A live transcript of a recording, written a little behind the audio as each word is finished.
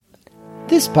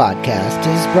This podcast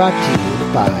is brought to you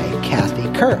by Kathy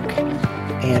Kirk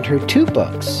and her two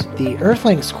books, The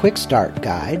Earthling's Quick Start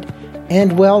Guide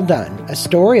and Well Done, A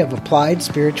Story of Applied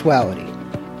Spirituality,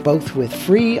 both with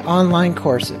free online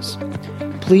courses.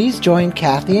 Please join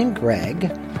Kathy and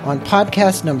Greg on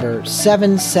podcast number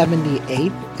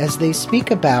 778 as they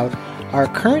speak about our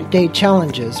current day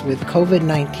challenges with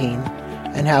COVID-19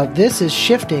 and how this is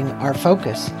shifting our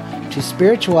focus to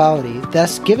spirituality,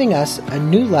 thus giving us a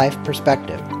new life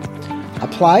perspective.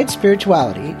 Applied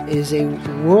spirituality is a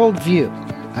worldview,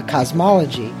 a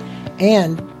cosmology,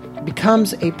 and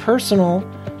becomes a personal,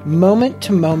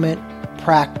 moment-to-moment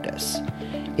practice.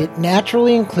 It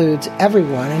naturally includes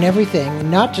everyone and everything,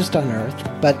 not just on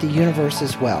Earth, but the universe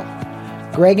as well.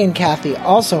 Greg and Kathy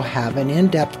also have an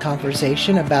in-depth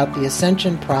conversation about the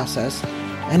ascension process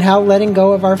and how letting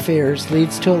go of our fears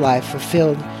leads to a life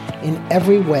fulfilled in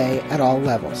every way at all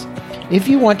levels. If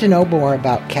you want to know more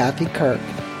about Kathy Kirk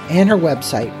and her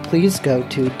website, please go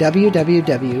to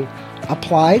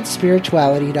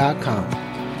www.appliedspirituality.com.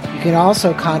 You can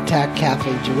also contact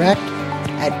Kathy direct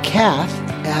at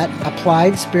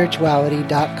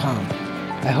kath@appliedspirituality.com.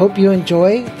 I hope you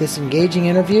enjoy this engaging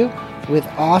interview with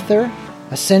author,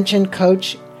 ascension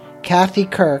coach, Kathy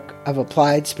Kirk of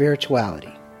Applied Spirituality.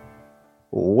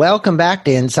 Welcome back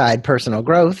to Inside Personal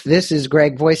Growth. This is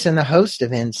Greg Voisin, the host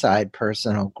of Inside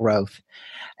Personal Growth.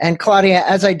 And Claudia,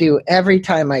 as I do every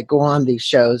time I go on these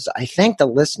shows, I thank the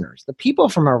listeners, the people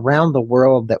from around the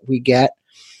world that we get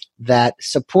that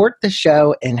support the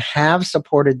show and have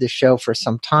supported the show for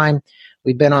some time.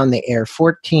 We've been on the air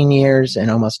 14 years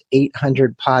and almost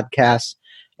 800 podcasts,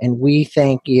 and we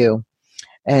thank you.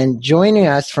 And joining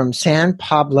us from San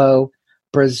Pablo,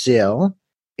 Brazil,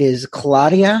 is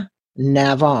Claudia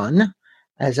Navon.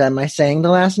 Am I saying the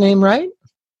last name right?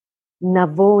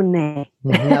 Navone.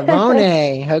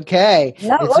 Navone. Okay.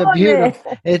 Navone.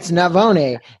 It's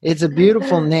Navone. It's a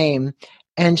beautiful name.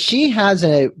 And she has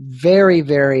a very,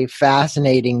 very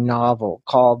fascinating novel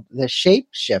called The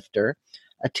Shapeshifter,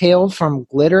 A Tale from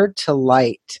Glitter to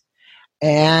Light.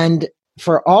 And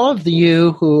for all of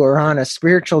you who are on a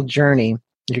spiritual journey,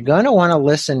 you're going to want to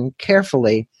listen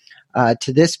carefully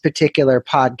to this particular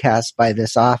podcast by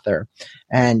this author.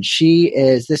 And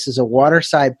this is a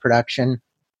Waterside production,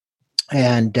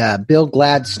 and Bill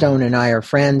Gladstone and I are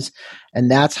friends,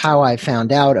 and that's how I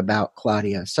found out about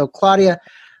Claudia. So Claudia,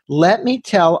 let me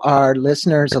tell our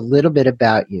listeners a little bit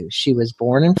about you. She was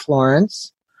born in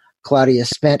Florence. Claudia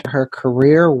spent her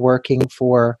career working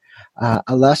for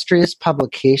illustrious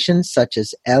publications such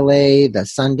as LA, the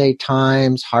Sunday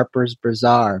Times, Harper's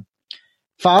Bazaar.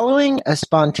 Following a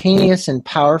spontaneous and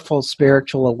powerful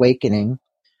spiritual awakening,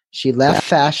 she left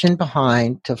fashion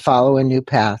behind to follow a new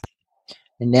path.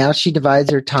 And now she divides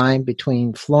her time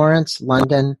between Florence,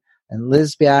 London, and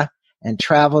Lisbon, and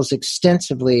travels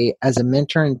extensively as a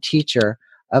mentor and teacher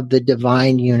of the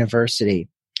Divine University.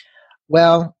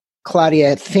 Well,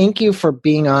 Claudia, thank you for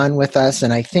being on with us.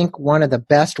 And I think one of the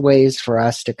best ways for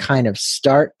us to kind of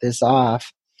start this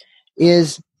off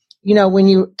is, when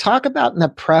you talk about in the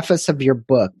preface of your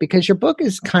book, because your book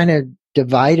is kind of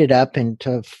divided up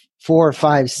into 4 or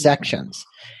 5 sections,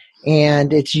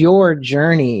 and it's your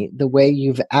journey, the way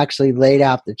you've actually laid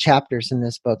out the chapters in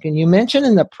this book. And you mentioned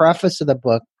in the preface of the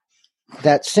book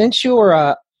that since you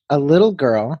were a little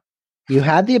girl, you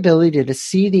had the ability to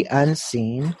see the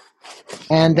unseen,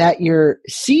 and that your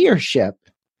seership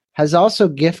has also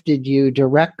gifted you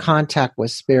direct contact with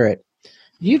spirit.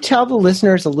 You tell the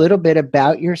listeners a little bit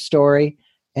about your story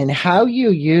and how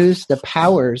you use the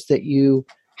powers that you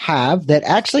have that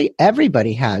actually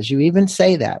everybody has. You even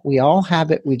say that. We all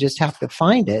have it. We just have to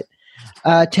find it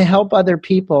to help other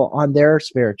people on their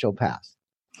spiritual path.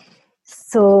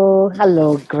 So,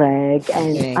 hello, Greg,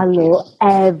 and hello,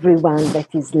 everyone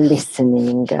that is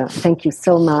listening. Thank you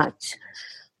so much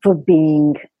for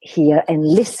being here and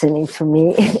listening to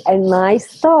me and my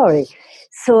story.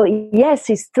 So, yes,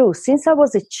 it's true. Since I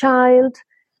was a child,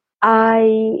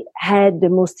 I had the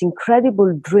most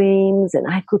incredible dreams, and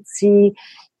I could see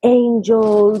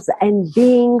angels and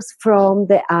beings from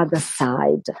the other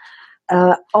side.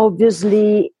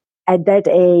 Obviously, at that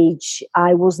age,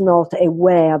 I was not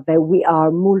aware that we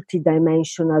are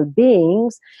multidimensional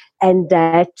beings, and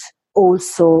that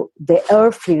also the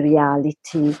earthly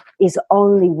reality is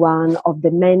only one of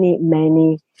the many,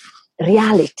 many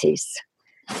realities.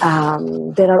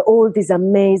 There are all these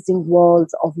amazing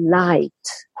worlds of light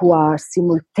who are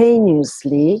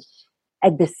simultaneously,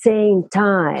 at the same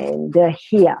time, they're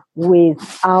here with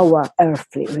our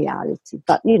earthly reality.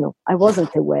 But, I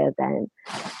wasn't aware then.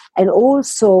 And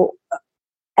also,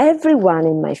 everyone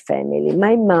in my family,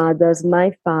 my mother's,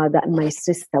 my father, and my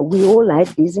sister, we all had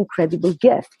these incredible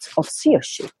gifts of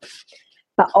seership.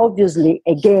 But obviously,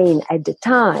 again, at the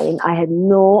time, I had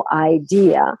no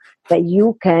idea that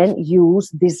you can use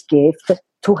this gift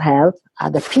to help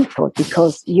other people,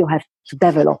 because you have to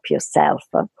develop yourself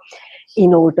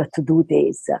in order to do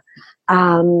this.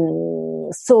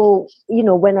 So,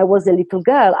 when I was a little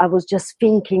girl, I was just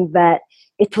thinking that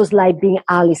it was like being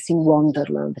Alice in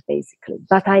Wonderland, basically.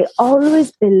 But I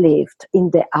always believed in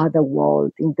the other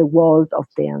world, in the world of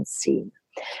the unseen.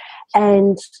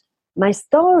 And my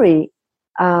story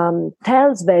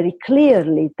tells very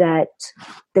clearly that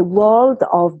the world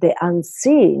of the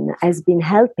unseen has been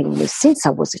helping me since I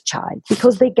was a child,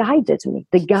 because they guided me.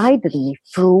 They guided me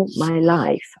through my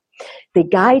life. They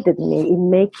guided me in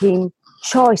making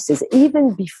choices,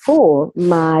 even before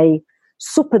my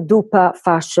super duper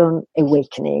fashion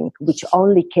awakening, which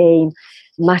only came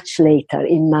much later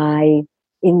in my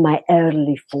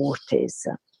early 40s.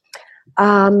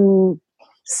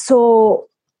 So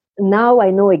now I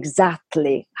know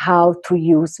exactly how to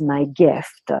use my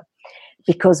gift,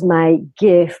 because my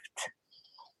gift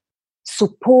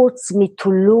supports me to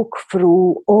look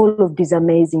through all of these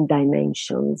amazing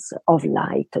dimensions of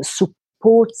light,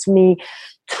 supports me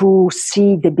to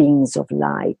see the beings of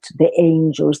light, the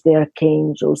angels, the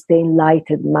archangels, the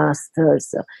enlightened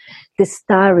masters, the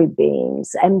starry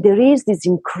beings. And there is this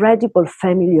incredible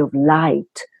family of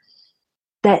light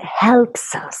that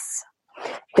helps us.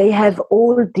 They have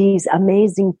all these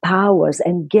amazing powers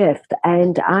and gifts,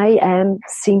 and I am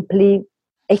simply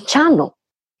a channel.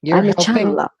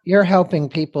 You're helping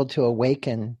people to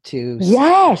awaken to.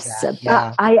 Yes,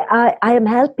 yeah. I am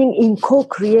helping in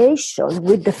co-creation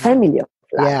with the family of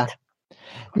light. Yeah.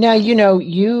 Now,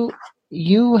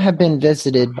 you have been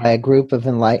visited by a group of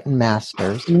enlightened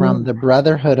masters from the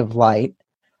Brotherhood of Light.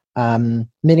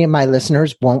 Many of my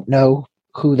listeners won't know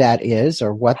who that is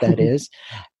or what that is.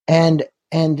 And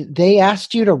they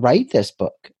asked you to write this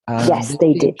book. Yes,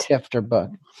 they did. Shifter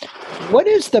book. What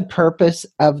is the purpose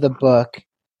of the book,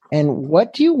 and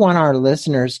what do you want our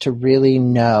listeners to really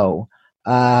know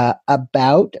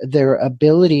about their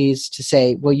abilities to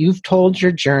say, well, you've told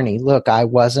your journey. Look, I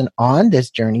wasn't on this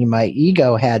journey. My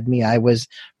ego had me. I was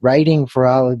writing for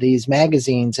all of these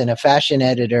magazines and a fashion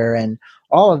editor and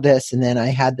all of this, and then I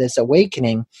had this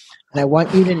awakening. And I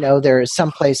want you to know there is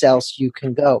someplace else you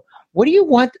can go. What do you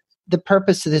want the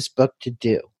purpose of this book to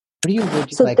do? Would you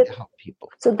like to help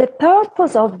people? So the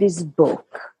purpose of this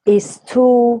book is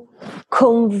to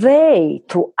convey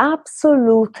to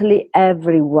absolutely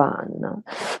everyone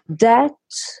that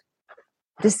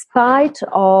despite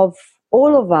of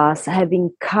all of us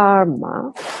having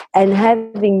karma and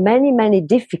having many, many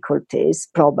difficulties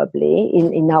probably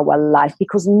in our life,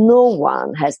 because no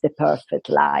one has the perfect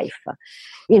life.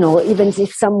 Even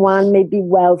if someone may be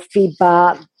wealthy,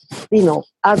 but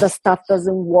other stuff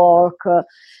doesn't work.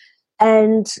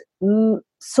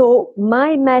 So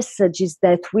my message is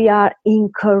that we are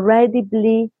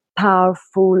incredibly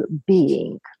powerful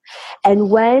beings. And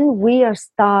when we are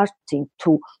starting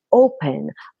to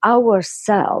open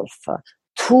ourselves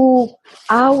to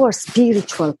our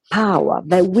spiritual power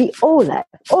that we all have,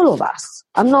 all of us,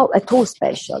 I'm not at all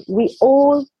special, we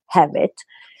all have it,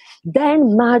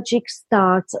 then magic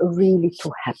starts really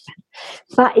to happen.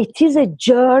 But it is a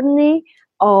journey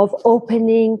of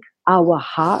opening our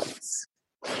hearts,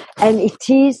 and it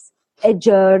is a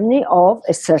journey of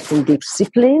a certain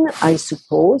discipline, I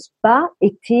suppose, but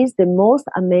it is the most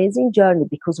amazing journey,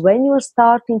 because when you're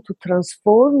starting to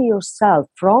transform yourself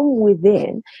from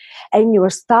within and you're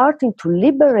starting to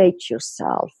liberate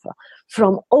yourself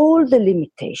from all the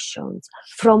limitations,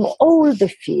 from all the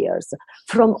fears,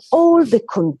 from all the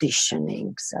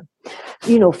conditionings,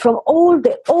 from all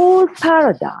the old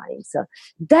paradigms,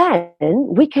 then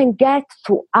we can get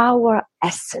to our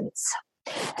essence.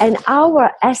 And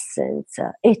our essence,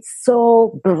 it's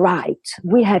so bright.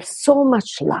 We have so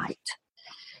much light.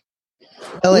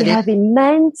 We have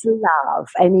immense love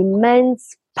and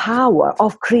immense power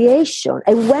of creation.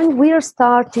 And when we're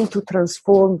starting to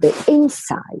transform the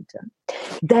inside,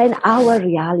 then our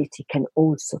reality can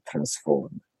also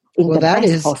transform in the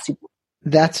best possible.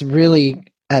 That's really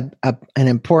an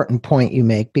important point you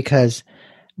make, because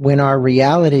when our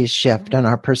realities shift and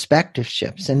our perspective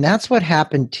shifts, and that's what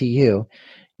happened to you.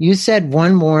 You said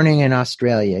one morning in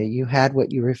Australia, you had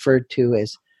what you referred to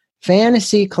as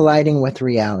fantasy colliding with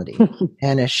reality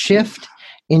and a shift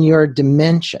in your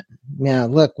dimension. Now,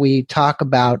 look, we talk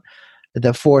about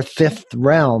the fourth, fifth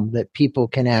realm that people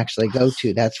can actually go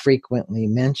to. That's frequently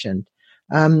mentioned.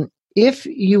 If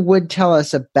you would tell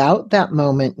us about that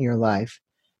moment in your life,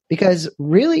 because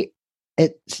really,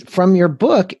 from your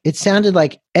book, it sounded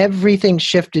like everything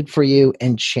shifted for you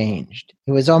and changed.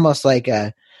 It was almost like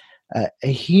a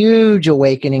huge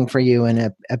awakening for you and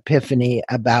an epiphany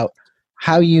about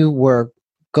how you were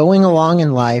going along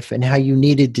in life and how you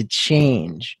needed to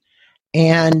change.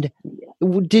 And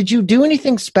did you do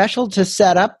anything special to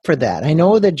set up for that? I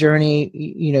know the journey,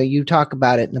 you talk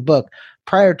about it in the book.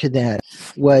 Prior to that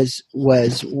was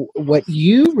what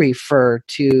you refer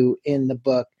to in the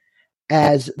book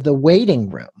as the waiting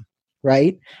room,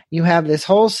 right? You have this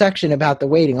whole section about the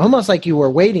waiting, almost like you were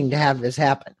waiting to have this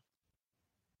happen.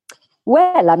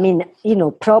 Well, I mean,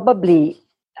 probably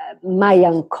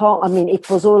it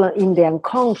was all in the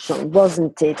unconscious,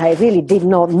 wasn't it? I really did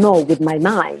not know with my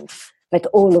mind that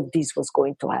all of this was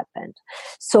going to happen.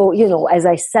 So, as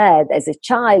I said, as a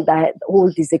child, I had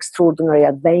all these extraordinary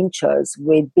adventures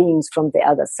with beings from the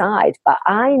other side, but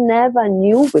I never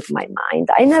knew with my mind.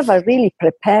 I never really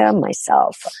prepared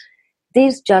myself.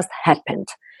 This just happened.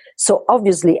 So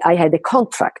obviously I had a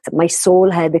contract. My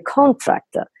soul had a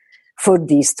contract for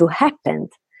this to happen.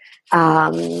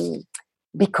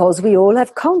 Because we all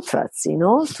have contracts,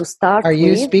 to start with. Are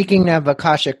you speaking of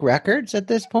Akashic records at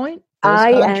this point?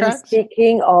 I am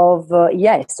speaking of,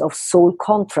 of soul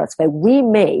contracts that we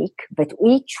make, that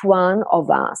each one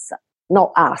of us,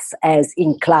 not us as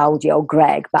in Claudia or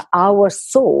Greg, but our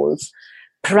souls,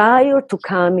 prior to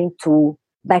coming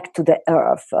back to the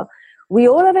earth, we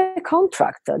all have a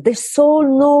contract. The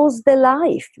soul knows the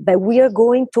life that we are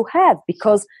going to have,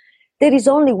 because there is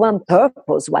only one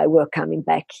purpose why we're coming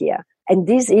back here. And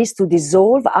this is to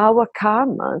dissolve our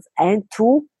karmas and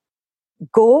to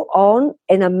go on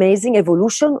an amazing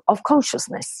evolution of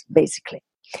consciousness, basically.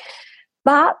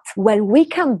 But when we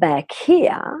come back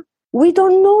here, we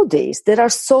don't know this. There are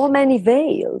so many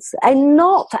veils, and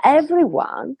not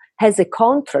everyone has a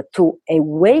contract to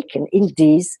awaken in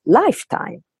this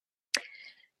lifetime.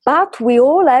 But we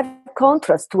all have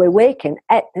contracts to awaken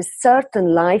at a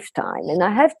certain lifetime. And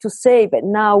I have to say that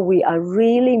now we are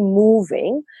really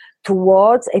moving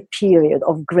towards a period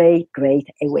of great, great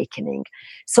awakening.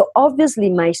 So obviously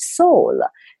my soul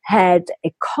had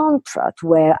a contract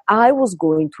where I was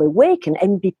going to awaken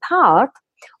and be part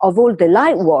of all the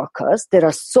light workers. There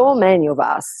are so many of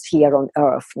us here on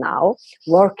earth now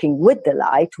working with the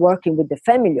light, working with the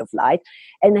family of light,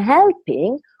 and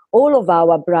helping all of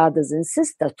our brothers and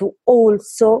sisters to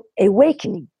also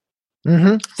awakening.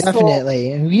 Mm-hmm,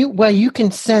 definitely. And you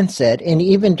can sense it. And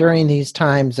even during these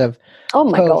times of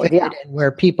COVID, and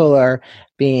where people are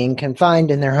being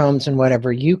confined in their homes and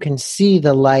whatever, you can see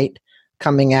the light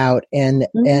coming out. And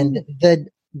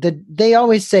they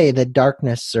always say the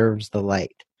darkness serves the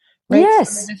light. Right?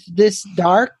 Yes. So this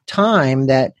dark time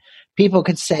that people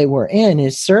could say we're in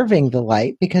is serving the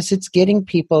light, because it's getting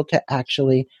people to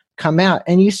actually come out.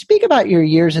 And you speak about your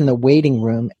years in the waiting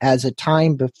room as a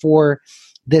time before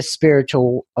this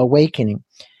spiritual awakening.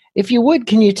 If you would,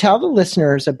 can you tell the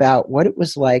listeners about what it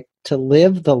was like to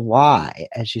live the lie,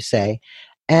 as you say,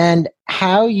 and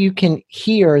how you can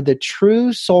hear the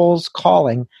true soul's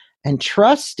calling and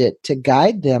trust it to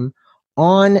guide them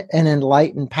on an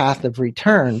enlightened path of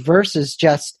return versus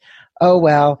just, oh,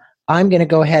 well, I'm going to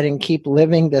go ahead and keep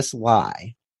living this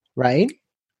lie, right?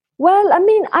 Well, I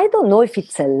mean, I don't know if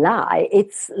it's a lie.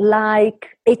 It's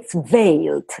like it's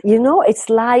veiled, it's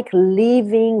like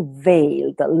living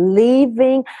veiled,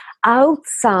 living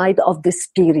outside of the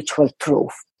spiritual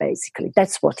truth, basically.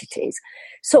 That's what it is.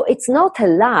 So it's not a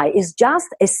lie. It's just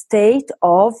a state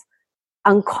of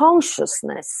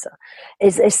unconsciousness,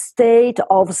 is a state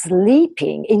of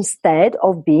sleeping instead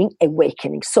of being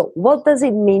awakening. So what does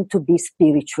it mean to be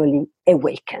spiritually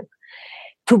awakened?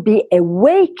 To be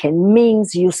awakened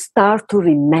means you start to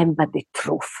remember the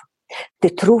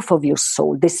truth of your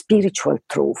soul, the spiritual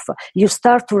truth. You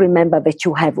start to remember that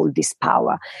you have all this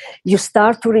power. You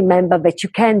start to remember that you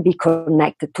can be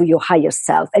connected to your higher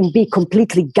self and be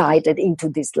completely guided into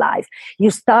this life. You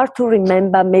start to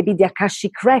remember maybe the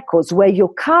Akashic records where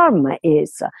your karma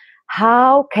is.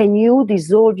 How can you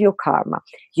dissolve your karma?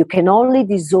 You can only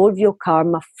dissolve your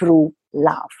karma through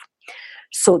love.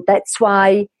 So that's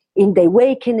why in the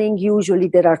awakening, usually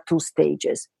there are two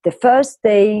stages. The first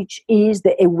stage is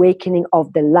the awakening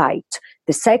of the light.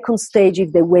 The second stage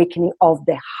is the awakening of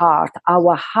the heart.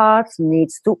 Our heart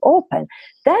needs to open.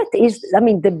 That is,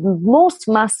 the most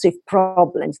massive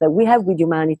problems that we have with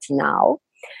humanity now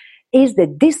is the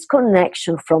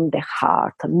disconnection from the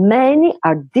heart. Many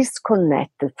are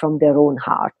disconnected from their own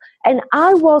heart. And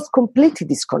I was completely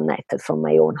disconnected from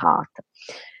my own heart.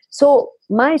 So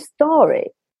my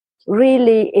story,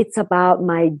 really, it's about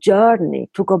my journey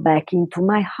to go back into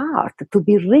my heart, to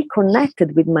be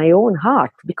reconnected with my own heart,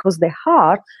 because the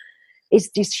heart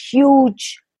is this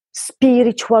huge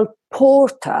spiritual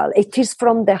portal. It is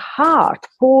from the heart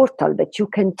portal that you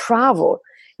can travel,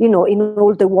 in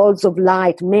all the worlds of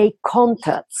light, make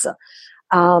contacts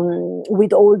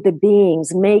with all the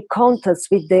beings, make contacts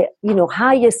with the,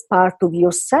 highest part of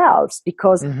yourselves,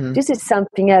 because this is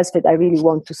something else that I really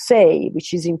want to say,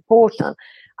 which is important.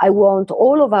 I want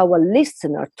all of our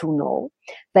listeners to know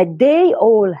that they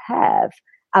all have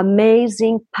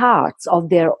amazing parts of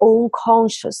their own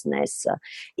consciousness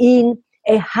in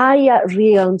a higher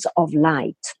realms of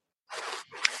light.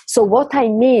 So what I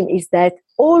mean is that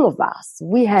all of us,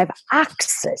 we have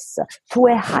access to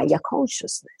a higher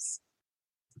consciousness.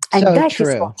 And so that true.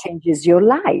 is what changes your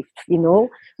life,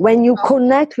 When you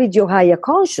connect with your higher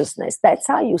consciousness, that's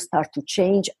how you start to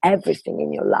change everything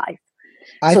in your life.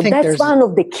 I think that's one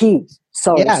of the key.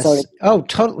 Sorry. Oh,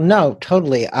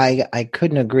 totally. I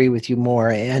couldn't agree with you more.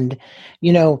 And,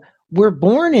 we're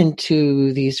born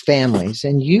into these families,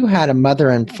 and you had a mother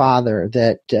and father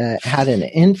that had an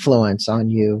influence on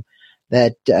you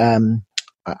that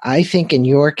I think in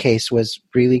your case was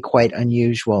really quite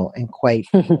unusual and quite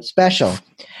special.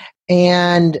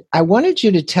 And I wanted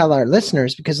you to tell our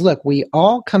listeners, because look, we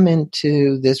all come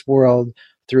into this world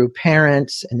through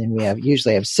parents, and then we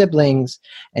usually have siblings,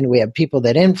 and we have people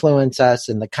that influence us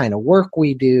and the kind of work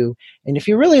we do. And if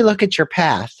you really look at your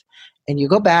path and you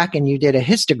go back and you did a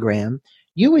histogram,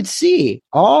 you would see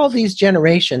all these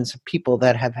generations of people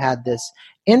that have had this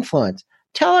influence.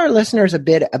 Tell our listeners a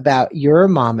bit about your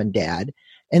mom and dad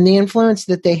and the influence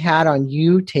that they had on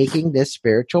you taking this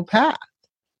spiritual path.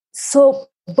 So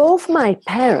both my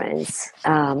parents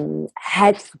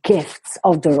had gifts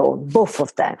of their own, both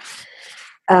of them.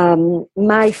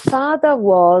 My father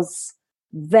was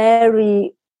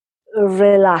very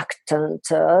reluctant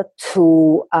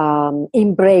to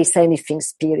embrace anything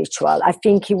spiritual. I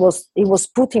think he was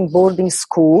put in boarding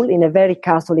school, in a very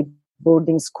Catholic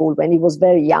boarding school when he was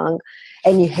very young,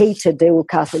 and he hated the whole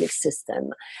Catholic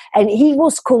system. And he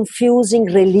was confusing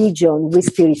religion with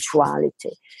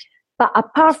spirituality. But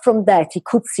apart from that, he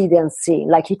could see the unseen,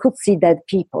 like he could see dead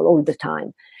people all the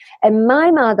time. And my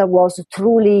mother was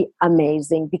truly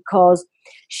amazing because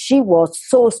she was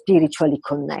so spiritually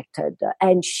connected.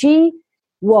 And she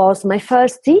was my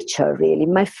first teacher, really,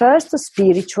 my first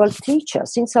spiritual teacher.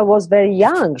 Since I was very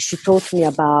young, she taught me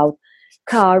about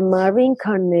karma,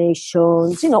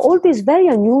 reincarnations, all these very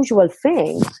unusual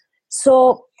things.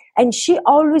 So, and she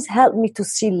always helped me to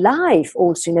see life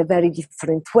also in a very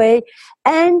different way.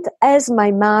 And as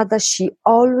my mother, she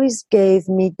always gave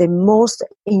me the most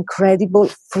incredible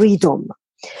freedom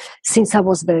since I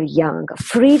was very young.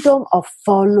 Freedom of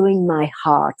following my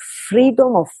heart,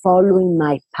 freedom of following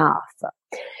my path.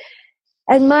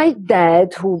 And my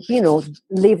dad, who,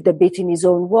 lived a bit in his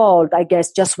own world, I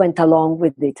guess just went along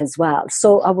with it as well.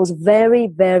 So I was very,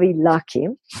 very lucky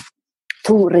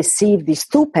to receive these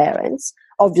two parents.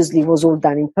 Obviously, it was all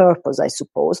done in purpose, I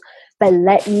suppose, that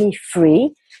let me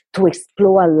free to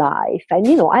explore life. And,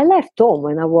 I left home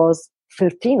when I was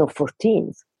 13 or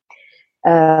 14.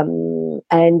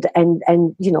 And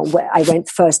I went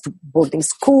first to boarding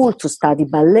school to study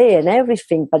ballet and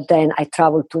everything, but then I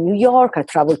traveled to New York, I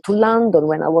traveled to London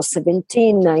when I was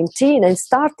 17, 19, and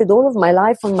started all of my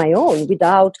life on my own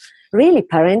without really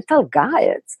parental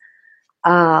guidance.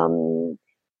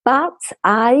 But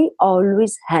I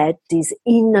always had this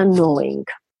inner knowing.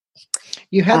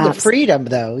 You had the freedom,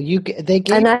 though. They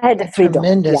gave and I had the freedom.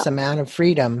 Tremendous amount of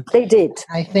freedom. They did.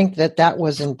 I think that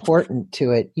was important to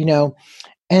it,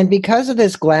 And because of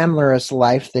this glamorous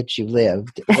life that you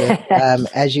lived,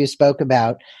 as you spoke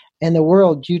about, in the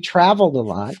world, you traveled a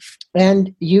lot,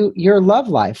 and your love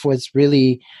life was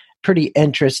really pretty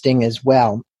interesting as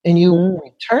well. And you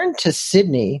returned to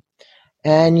Sydney,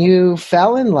 and you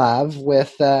fell in love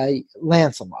with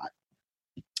Lancelot.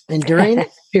 And during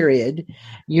this period,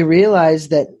 you realized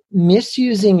that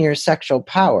misusing your sexual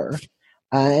power,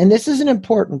 and this is an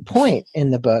important point in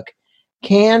the book,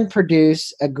 can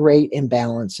produce a great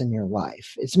imbalance in your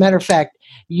life. As a matter of fact,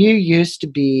 you used to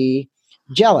be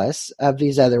jealous of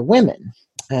these other women.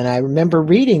 And I remember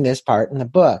reading this part in the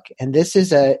book, and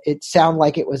it sounded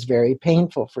like it was very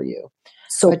painful for you.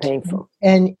 Painful.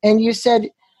 And you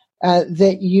said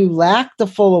that you lack the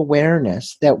full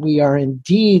awareness that we are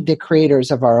indeed the creators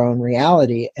of our own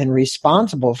reality and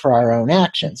responsible for our own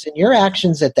actions. And your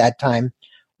actions at that time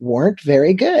weren't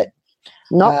very good.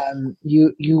 No.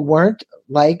 You weren't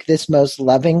like this most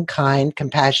loving, kind,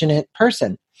 compassionate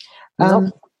person.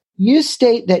 No. You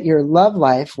state that your love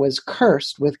life was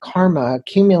cursed with karma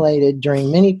accumulated during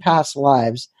many past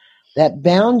lives that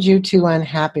bound you to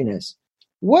unhappiness.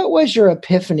 What was your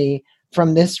epiphany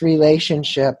from this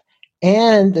relationship,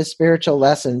 and the spiritual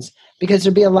lessons, because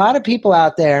there'd be a lot of people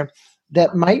out there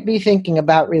that might be thinking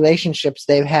about relationships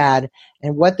they've had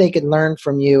and what they could learn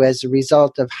from you as a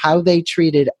result of how they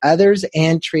treated others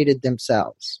and treated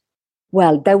themselves.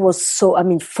 Well, that was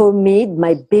for me,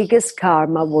 my biggest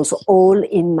karma was all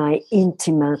in my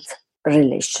intimate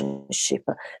relationship.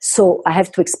 So I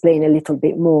have to explain a little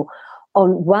bit more.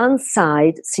 On one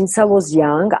side, since I was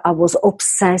young, I was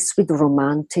obsessed with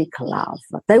romantic love.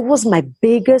 That was my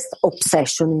biggest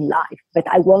obsession in life. That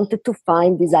I wanted to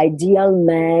find this ideal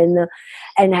man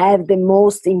and have the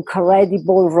most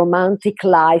incredible romantic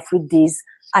life with this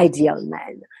ideal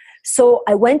man. So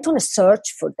I went on a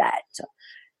search for that.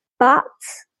 But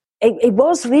it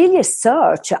was really a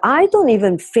search. I don't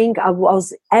even think I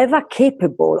was ever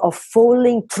capable of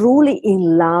falling truly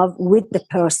in love with the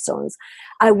persons.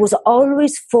 I was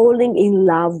always falling in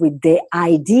love with the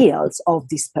ideals of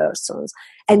these persons.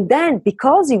 And then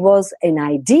because it was an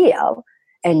ideal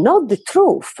and not the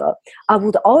truth, I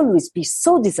would always be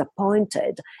so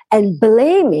disappointed and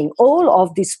blaming all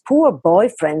of these poor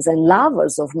boyfriends and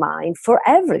lovers of mine for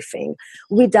everything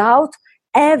without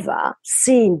ever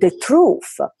seeing the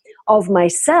truth of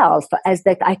myself as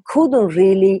that I couldn't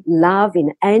really love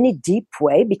in any deep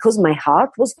way because my heart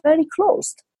was very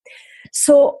closed.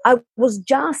 So I was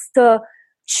just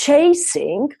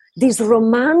chasing this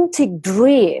romantic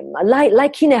dream,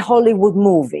 like in a Hollywood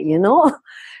movie, you know?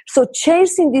 So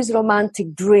chasing this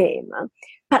romantic dream,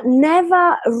 but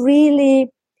never really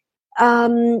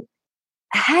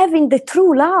having the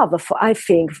true love, I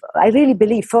really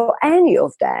believe, for any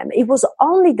of them. It was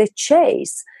only the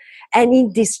chase. And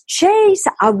in this chase,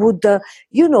 I would,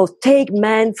 take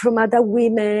men from other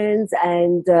women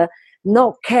and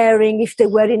not caring if they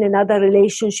were in another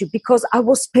relationship because I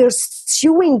was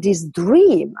pursuing this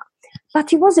dream.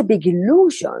 But it was a big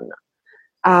illusion.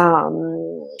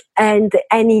 And in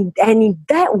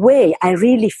that way, I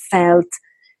really felt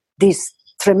this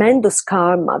tremendous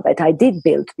karma that I did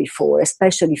build before,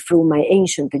 especially through my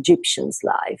ancient Egyptians'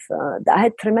 life. I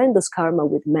had tremendous karma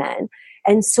with men.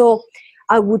 And so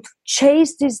I would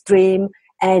chase this dream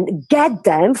and get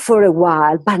them for a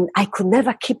while, but I could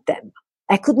never keep them.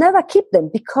 I could never keep them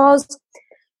because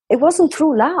it wasn't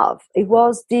true love. It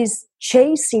was this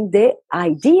chasing the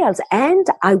ideals, and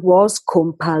I was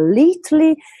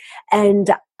completely and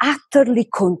utterly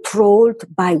controlled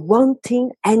by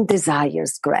wanting and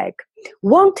desires, Greg.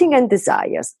 Wanting and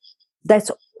desires. That's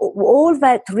all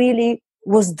that really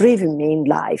was driving me in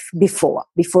life before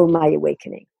my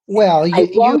awakening. Well, I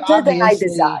wanted and I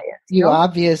desired. You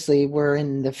obviously were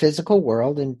in the physical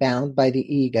world and bound by the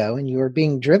ego, and you were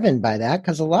being driven by that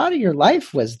because a lot of your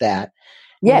life was that.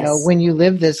 Yes. When you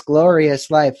live this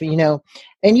glorious life,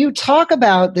 and you talk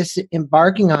about this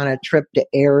embarking on a trip to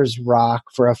Ayers Rock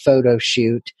for a photo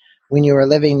shoot when you were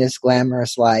living this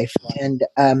glamorous life. And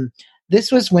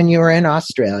this was when you were in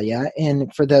Australia.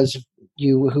 And for those of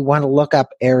you who want to look up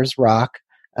Ayers Rock,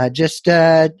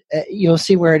 you'll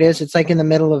see where it is. It's like in the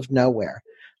middle of nowhere.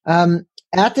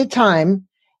 At the time,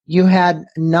 you had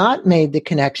not made the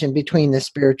connection between the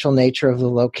spiritual nature of the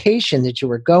location that you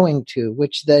were going to,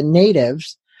 which the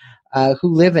natives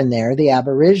who live in there, the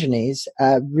Aborigines,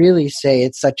 really say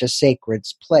it's such a sacred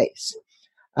place.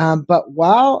 But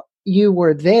while you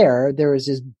were there, there was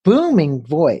this booming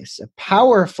voice, a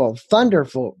powerful,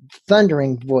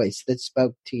 thundering voice that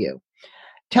spoke to you.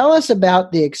 Tell us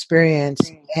about the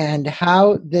experience and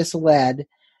how this led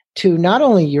to not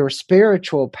only your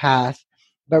spiritual path,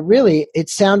 but really it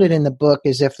sounded in the book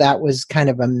as if that was kind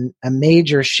of a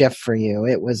major shift for you.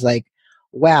 It was like,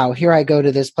 wow, here I go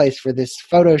to this place for this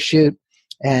photo shoot,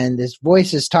 and this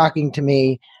voice is talking to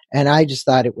me, and I just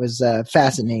thought it was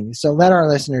fascinating. So let our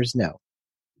listeners know.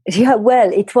 Yeah,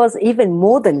 well, it was even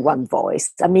more than one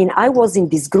voice. I mean, I was in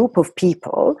this group of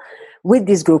people, with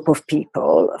this group of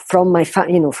people from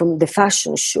from the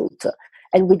fashion shoot,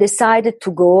 and we decided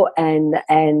to go and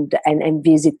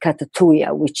visit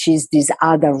Katatuya, which is this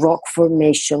other rock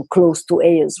formation close to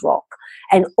Ayers Rock.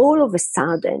 And all of a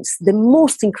sudden, the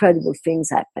most incredible things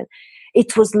happened.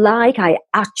 It was like I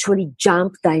actually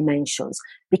jumped dimensions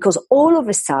because all of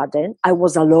a sudden I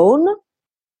was alone.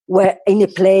 Were in a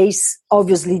place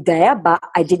obviously there, but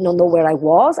I did not know where I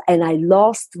was, and I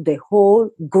lost the whole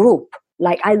group.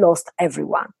 Like I lost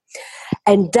everyone.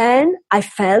 And then I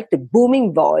felt the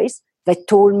booming voice that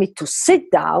told me to sit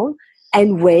down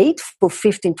and wait for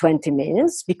 15, 20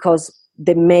 minutes because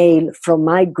the male from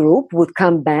my group would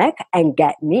come back and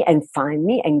get me and find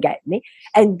me and get me.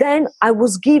 And then I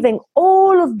was given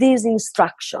all of these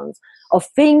instructions of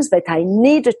things that I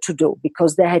needed to do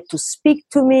because they had to speak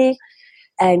to me.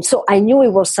 And so I knew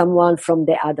it was someone from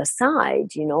the other side,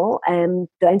 and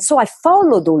so I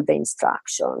followed all the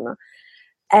instruction.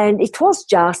 And it was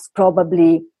just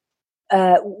probably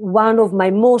one of my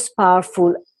most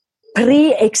powerful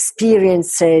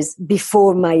pre-experiences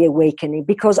before my awakening,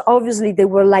 because obviously they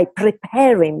were like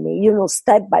preparing me,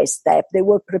 step by step. They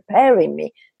were preparing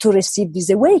me to receive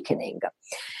this awakening.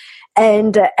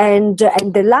 And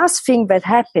the last thing that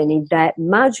happened in that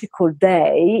magical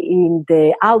day in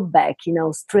the outback in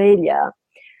Australia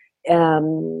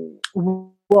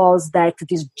was that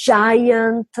this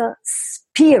giant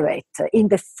spirit in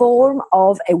the form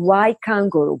of a white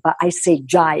kangaroo, but I say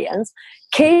giants,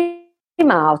 came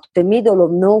out the middle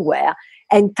of nowhere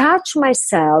and touched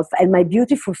myself and my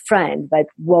beautiful friend that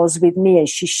was with me, and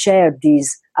she shared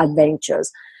these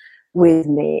adventures with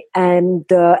me, and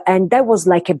that was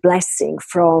like a blessing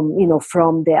from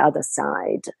the other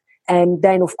side. And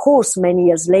then, of course, many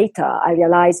years later, I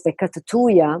realized that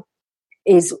Katatuya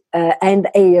is and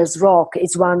Ayers Rock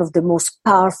is one of the most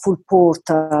powerful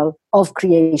portal of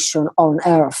creation on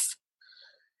Earth.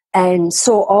 And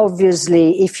so,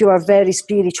 obviously, if you are very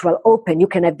spiritual open, you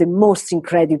can have the most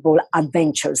incredible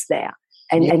adventures there,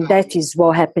 and that is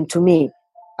what happened to me.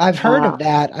 I've heard of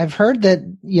that. I've heard that,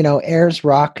 Ayers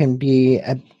Rock can be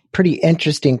a pretty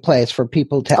interesting place for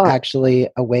people to actually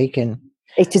awaken.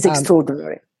 It is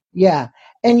extraordinary. Yeah.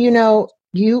 And,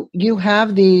 you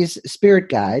have these spirit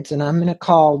guides, and I'm going to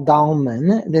call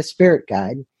Dahlman the spirit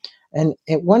guide, and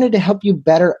it wanted to help you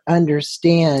better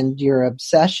understand your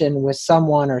obsession with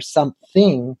someone or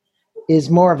something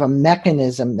is more of a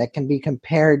mechanism that can be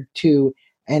compared to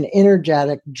an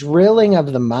energetic drilling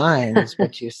of the mind, is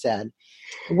what you said.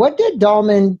 What did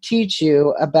Dahlman teach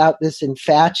you about this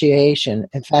infatuation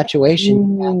you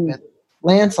had with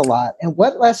Lancelot? And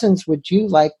what lessons would you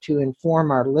like to inform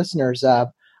our listeners of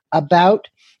about?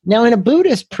 Now, in a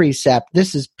Buddhist precept,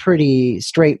 this is pretty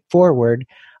straightforward,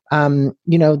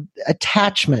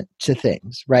 attachment to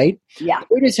things, right? Yeah.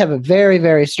 Buddhists have a very,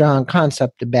 very strong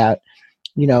concept about,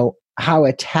 how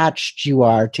attached you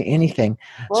are to anything.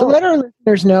 Oh. So let our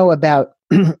listeners know about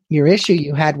your issue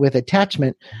you had with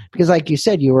attachment, because like you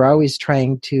said, you were always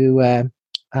trying to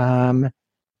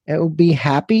be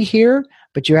happy here,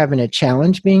 but you're having a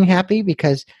challenge being happy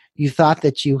because you thought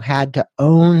that you had to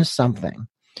own something.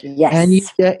 Yes. And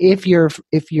if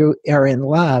you are in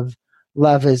love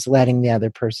is letting the other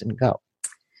person go.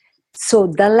 So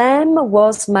Dahlem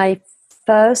was my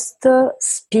first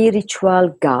spiritual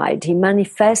guide. He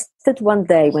manifested one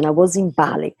day when I was in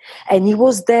Bali, and he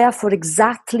was there for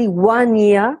exactly 1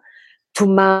 year to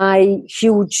my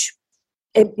huge,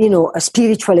 a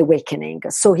spiritual awakening.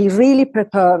 So he really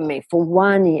prepared me for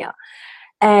 1 year.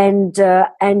 And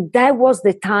that was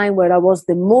the time where I was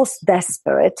the most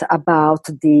desperate about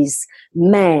these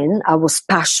men I was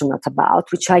passionate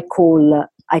about, which I call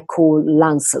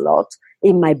Lancelot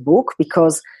in my book,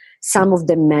 because some of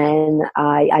the men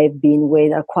I've been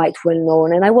with are quite well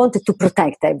known, and I wanted to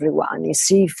protect everyone, you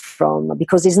see,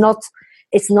 because it's not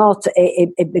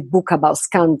a book about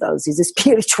scandals, it's a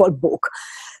spiritual book.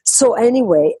 So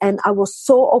anyway, and I was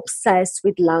so obsessed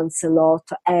with Lancelot,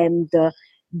 and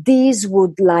these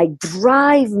would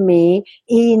drive me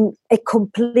in a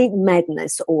complete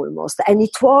madness almost. And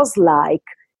it was like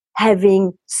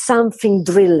having something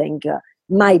drilling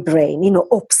my brain,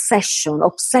 obsession.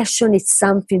 Obsession is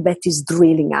something that is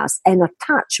drilling us. And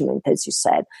attachment, as you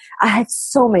said. I had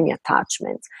so many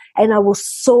attachments, and I was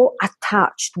so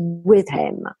attached with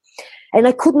him. And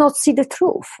I could not see the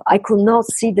truth. I could not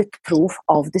see the truth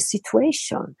of the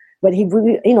situation. But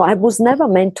I was never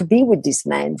meant to be with this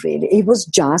man, really. It was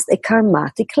just a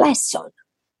karmatic lesson.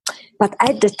 But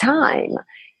at the time,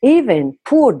 even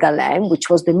poor Dahlem, which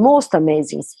was the most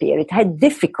amazing spirit, had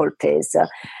difficulties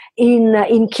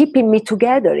in keeping me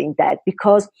together in that,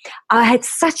 because I had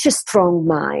such a strong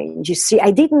mind. You see, I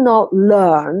did not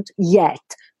learn yet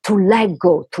to let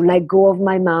go of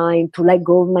my mind, to let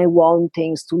go of my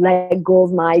wantings, to let go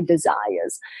of my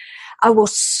desires. I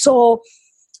was so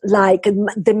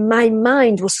my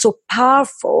mind was so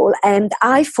powerful, and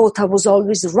I thought I was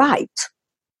always right.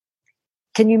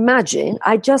 Can you imagine?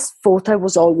 I just thought I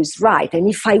was always right. And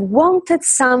if I wanted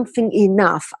something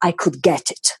enough, I could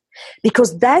get it.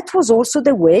 Because that was also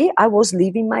the way I was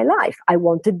living my life. I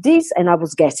wanted this and I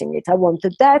was getting it. I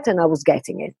wanted that and I was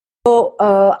getting it. So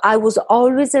I was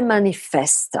always a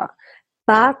manifester.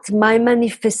 But my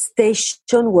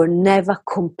manifestation were never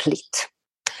complete.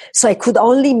 So I could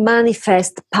only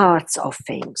manifest parts of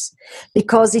things,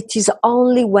 because it is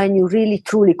only when you really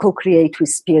truly co-create with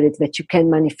spirit that you can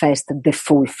manifest the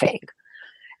full thing.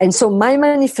 And so my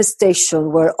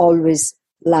manifestation were always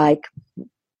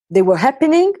they were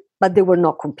happening, but they were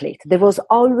not complete. There was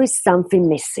always something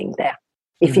missing there,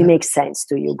 if it makes sense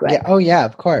to you, Greg. Yeah. Oh, yeah,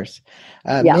 of course.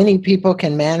 Yeah. Many people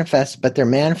can manifest, but they're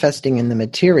manifesting in the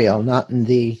material, not in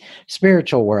the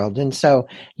spiritual world. And so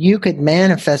you could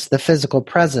manifest the physical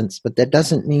presence, but that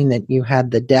doesn't mean that you had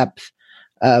the depth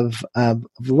of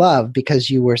love,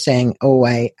 because you were saying, oh,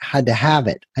 I had to have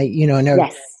it.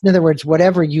 Yes. In other words,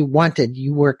 whatever you wanted,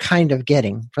 you were kind of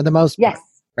getting for the most part. Yes.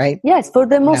 Right? Yes, for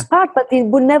the most part, but it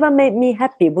would never make me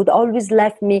happy. It would always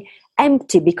left me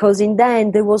empty, because in the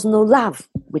end there was no love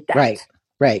with that.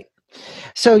 Right.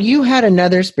 So you had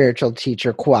another spiritual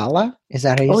teacher, Koala. Is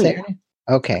that how you say it?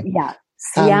 Okay. Yeah.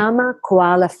 Siama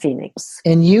Koala Phoenix.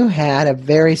 And you had a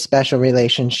very special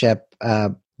relationship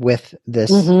with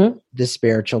this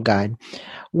spiritual guide.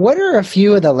 What are a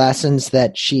few of the lessons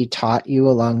that she taught you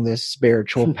along this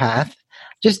spiritual path?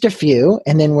 Just a few,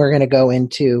 and then we're going to go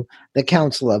into the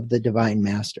Council of the Divine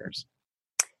Masters.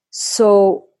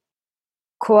 So,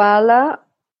 Koala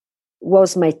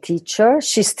was my teacher.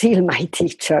 She's still my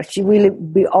teacher. She will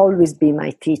always be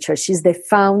my teacher. She's the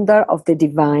founder of the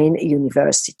Divine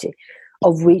University,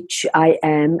 of which I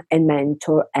am a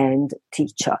mentor and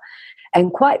teacher.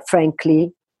 And quite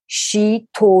frankly, she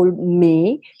taught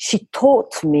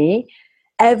me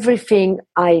everything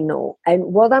I know.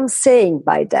 And what I'm saying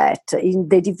by that, in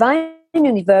the Divine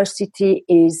University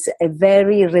is a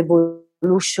very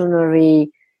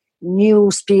revolutionary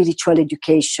new spiritual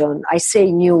education. I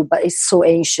say new, but it's so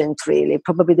ancient, really.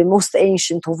 Probably the most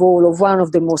ancient of all, or one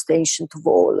of the most ancient of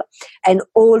all. And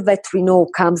all that we know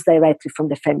comes directly from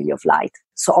the family of light.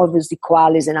 So obviously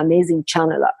Koala is an amazing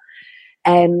channeler.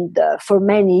 And for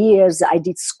many years, I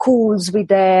did schools with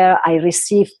her. I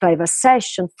received private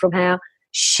sessions from her.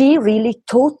 She really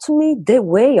taught me the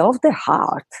way of the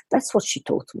heart. That's what she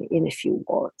taught me in a few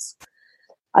words.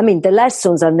 I mean, the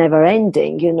lessons are never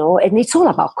ending, and it's all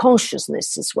about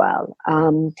consciousness as well.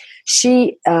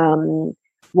 She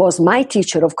was my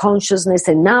teacher of consciousness,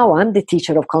 and now I'm the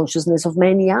teacher of consciousness of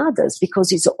many others,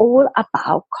 because it's all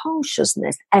about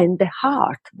consciousness and the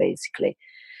heart, basically.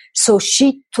 So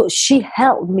she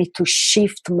helped me to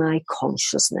shift my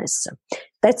consciousness.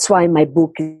 That's why my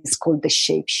book is called The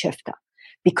Shapeshifter,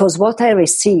 because what I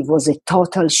received was a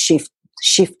total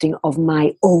shifting of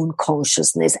my own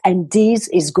consciousness, and this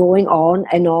is going on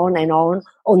and on and on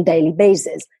daily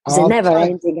basis. It's a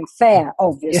never-ending affair,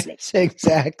 obviously. Yes,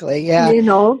 exactly. Yeah. And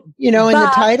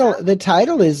the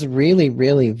title is really,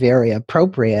 really very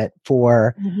appropriate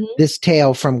for this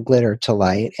tale from glitter to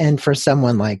light, and for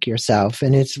someone like yourself.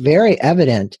 And it's very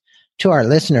evident to our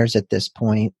listeners at this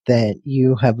point that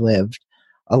you have lived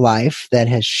a life that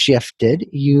has shifted.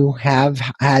 You have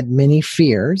had many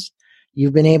fears.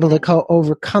 You've been able to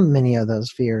overcome many of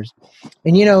those fears.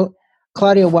 And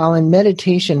Claudia, while in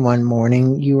meditation one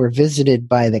morning, you were visited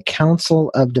by the Council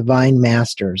of Divine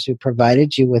Masters, who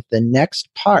provided you with the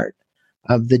next part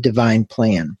of the divine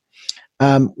plan.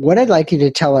 What I'd like you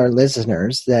to tell our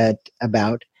listeners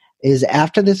about is,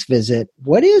 after this visit,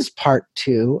 what is part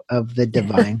 2 of the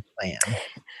divine plan?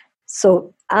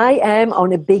 So I am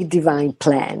on a big divine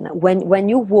plan. When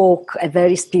you walk a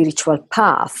very spiritual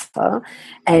path,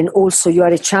 and also you are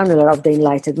a channeler of the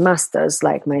enlightened masters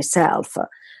like myself,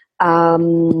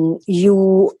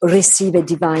 you receive a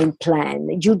divine plan.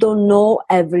 You don't know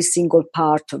every single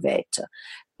part of it,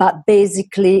 but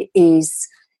basically is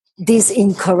these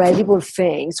incredible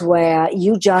things where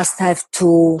you just have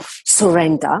to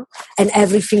surrender, and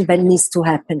everything that needs to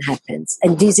happen happens.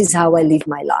 And this is how I live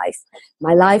my life.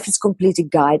 My life is completely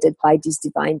guided by this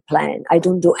divine plan. I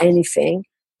don't do anything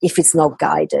if it's not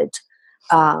guided.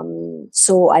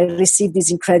 So I receive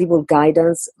this incredible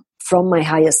guidance from my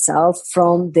higher self,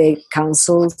 from the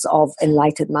councils of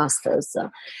enlightened masters.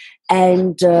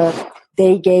 And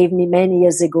they gave me many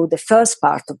years ago the first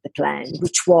part of the plan,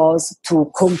 which was to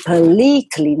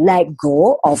completely let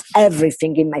go of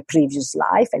everything in my previous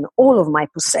life and all of my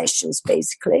possessions,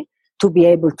 basically, to be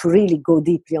able to really go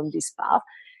deeply on this path.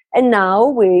 And now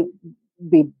we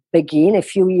begin a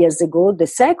few years ago the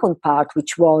second part,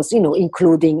 which was,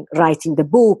 including writing the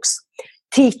books,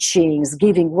 teachings,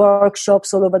 giving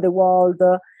workshops all over the world,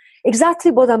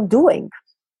 exactly what I'm doing.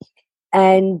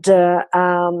 And,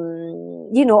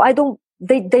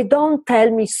 they don't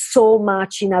tell me so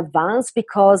much in advance,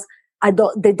 because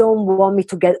they don't want me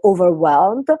to get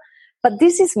overwhelmed. But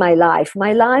this is my life.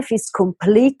 My life is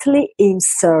completely in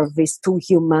service to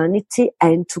humanity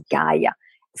and to Gaia,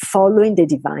 following the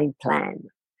divine plan.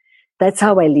 That's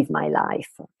how I live my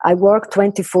life. I work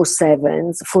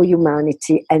 24/7 for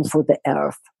humanity and for the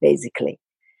earth, basically.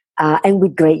 And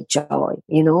with great joy,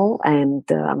 and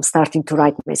I'm starting to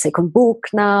write my second book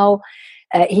now.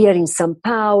 here in São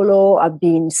Paulo. I've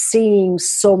been seeing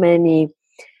so many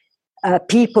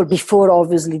people before,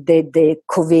 obviously, the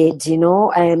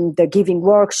COVID, and they're giving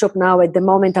workshop now. At the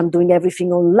moment, I'm doing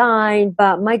everything online,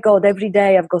 but my God, every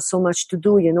day I've got so much to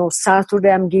do.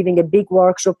 Saturday, I'm giving a big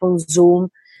workshop on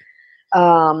Zoom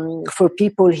for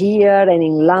people here and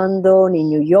in London, in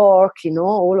New York,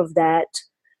 all of that.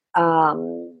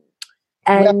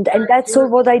 And that's all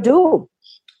what I do.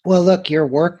 Well, look, your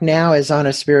work now is on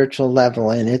a spiritual level,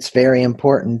 and it's very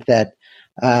important that,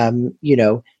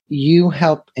 you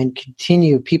help and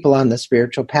continue people on the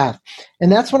spiritual path.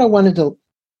 And that's what I wanted to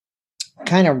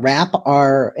kind of wrap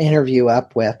our interview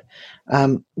up with.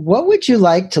 What would you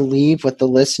like to leave with the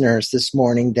listeners this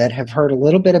morning that have heard a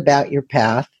little bit about your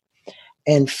path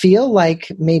and feel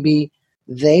like maybe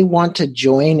they want to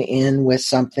join in with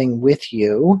something with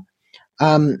you?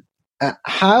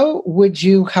 How would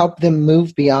you help them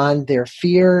move beyond their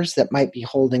fears that might be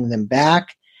holding them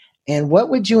back? And what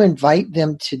would you invite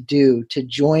them to do to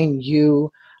join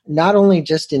you, not only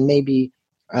just in maybe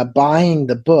buying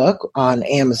the book on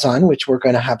Amazon, which we're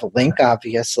going to have a link,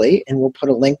 obviously, and we'll put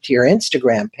a link to your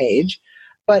Instagram page,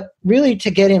 but really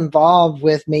to get involved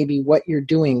with maybe what you're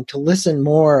doing, to listen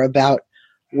more about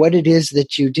what it is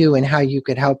that you do and how you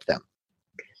could help them?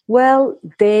 Well,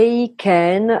 they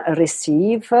can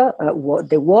receive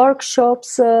the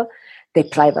workshops, the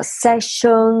private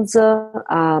sessions.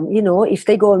 If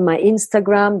they go on my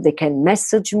Instagram, they can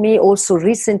message me. Also,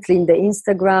 recently in the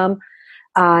Instagram,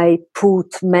 I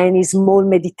put many small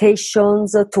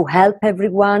meditations to help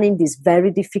everyone in these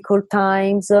very difficult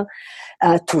times, to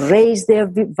raise their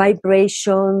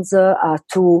vibrations,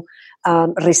 to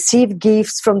receive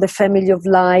gifts from the family of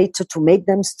light, to make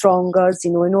them stronger,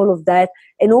 and all of that.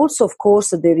 And also, of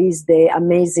course, there is the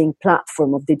amazing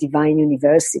platform of the Divine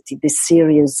University, the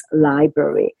Sirius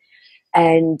Library.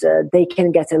 And they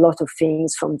can get a lot of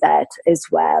things from that as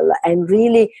well, and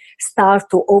really start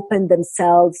to open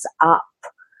themselves up,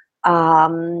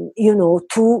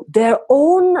 to their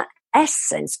own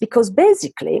essence. Because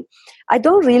basically, I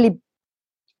don't really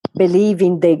believe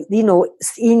in the,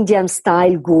 Indian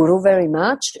style guru very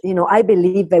much. I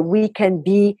believe that we can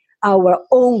be our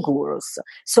own gurus.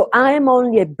 So I am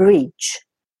only a bridge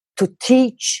to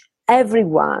teach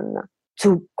everyone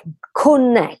to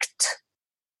connect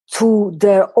to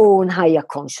their own higher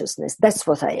consciousness. That's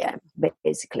what I am,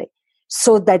 basically.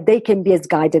 So that they can be as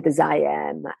guided as I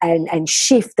am and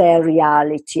shift their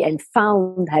reality and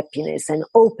found happiness and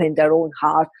open their own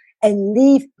heart and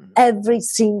live every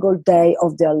single day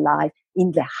of their life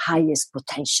in the highest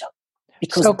potential.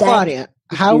 Because so, Claudia,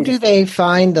 how do they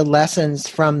find the lessons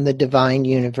from the Divine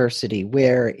University?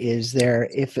 Where is there,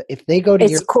 if they go to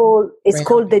it's called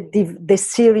the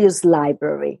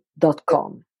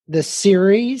SiriusLibrary.com. The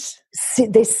series?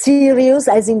 The Sirius,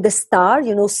 as in the star,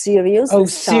 Sirius. Oh,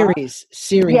 series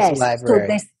yes, library. So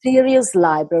the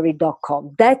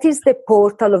SiriusLibrary.com. That is the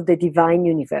portal of the Divine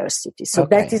University. So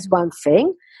that is one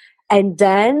thing. And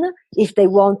then if they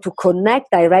want to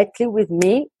connect directly with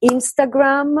me,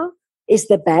 Instagram is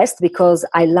the best because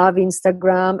I love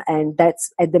Instagram, and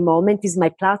that's at the moment is my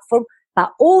platform.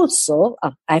 But also,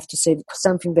 I have to say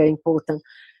something very important,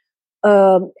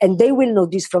 and they will know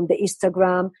this from the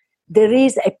Instagram. There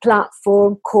is a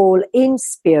platform called In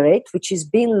Spirit, which is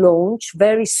being launched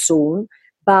very soon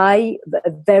by a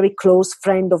very close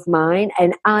friend of mine,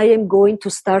 and I am going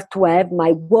to start to have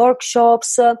my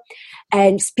workshops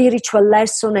and spiritual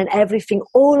lesson and everything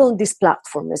all on this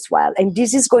platform as well. And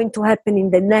this is going to happen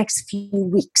in the next few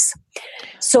weeks.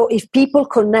 So if people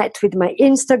connect with my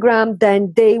Instagram,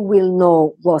 then they will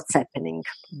know what's happening.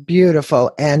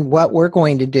 Beautiful. And what we're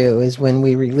going to do is when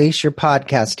we release your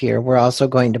podcast here, we're also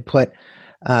going to put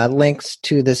links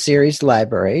to the Sirius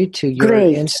Library, to your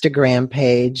Instagram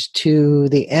page, to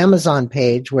the Amazon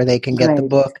page where they can get the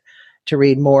book to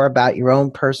read more about your own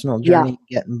personal journey and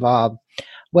get involved.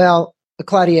 Well,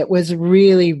 Claudia, it was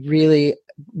really, really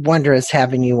wondrous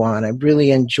having you on. I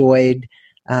really enjoyed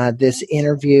this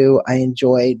interview. I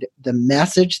enjoyed the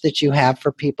message that you have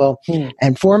for people.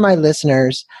 And for my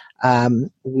listeners,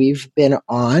 we've been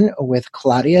on with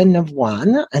Claudia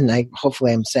Navon, and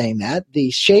hopefully I'm saying that,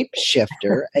 the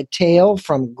Shapeshifter, A Tale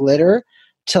from Glitter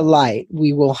to Light.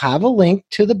 We will have a link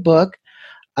to the book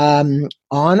on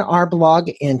our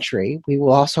blog entry. We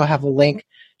will also have a link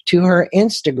to her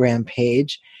Instagram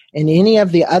page and any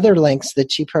of the other links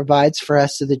that she provides for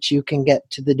us so that you can get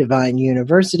to the Divine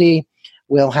University.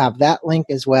 We'll have that link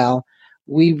as well.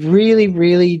 We really,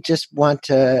 really just want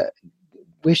to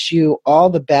wish you all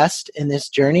the best in this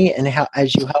journey and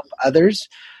as you help others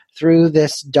through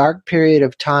this dark period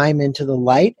of time into the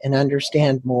light and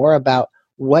understand more about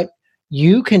what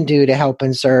you can do to help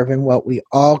and serve and what we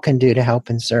all can do to help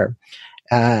and serve.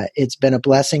 It's been a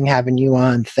blessing having you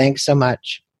on. Thanks so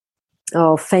much.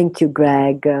 Oh, thank you,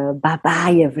 Greg.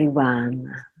 Bye-bye,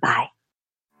 everyone. Bye.